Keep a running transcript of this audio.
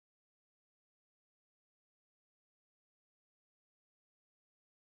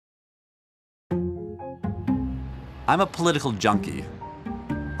I'm a political junkie.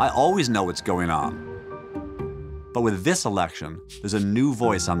 I always know what's going on. But with this election, there's a new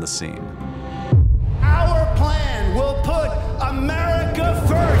voice on the scene. Our plan will put America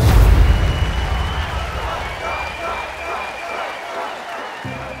first.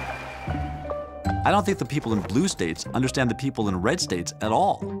 I don't think the people in blue states understand the people in red states at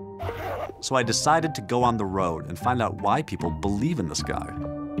all. So I decided to go on the road and find out why people believe in this guy.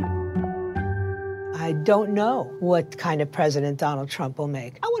 I don't know what kind of president Donald Trump will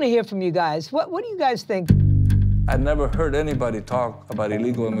make. I want to hear from you guys. What do you guys think? I never heard anybody talk about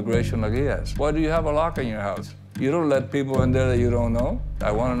illegal immigration like he has. Why do you have a lock in your house? You don't let people in there that you don't know?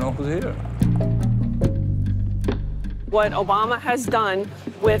 I want to know who's here. What Obama has done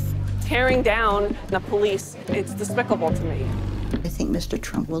with tearing down the police, it's despicable to me. I think Mr.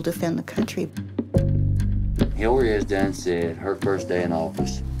 Trump will defend the country. Hillary has done said her first day in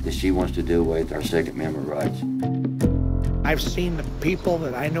office that she wants to do away with our Second Amendment rights. I've seen the people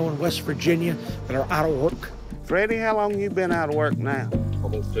that I know in West Virginia that are out of work. Freddie, how long you been out of work now?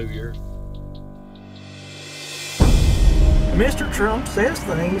 Almost 2 years. Mr. Trump says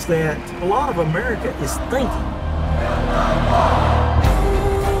things that a lot of America is thinking.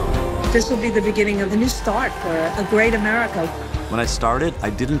 This will be the beginning of a new start for a great America. When I started, I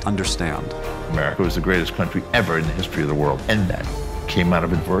didn't understand. America was the greatest country ever in the history of the world, and that came out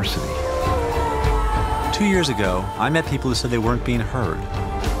of adversity. 2 years ago, I met people who said they weren't being heard.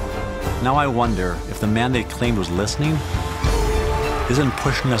 Now I wonder if the man they claimed was listening isn't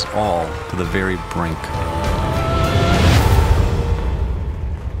pushing us all to the very brink.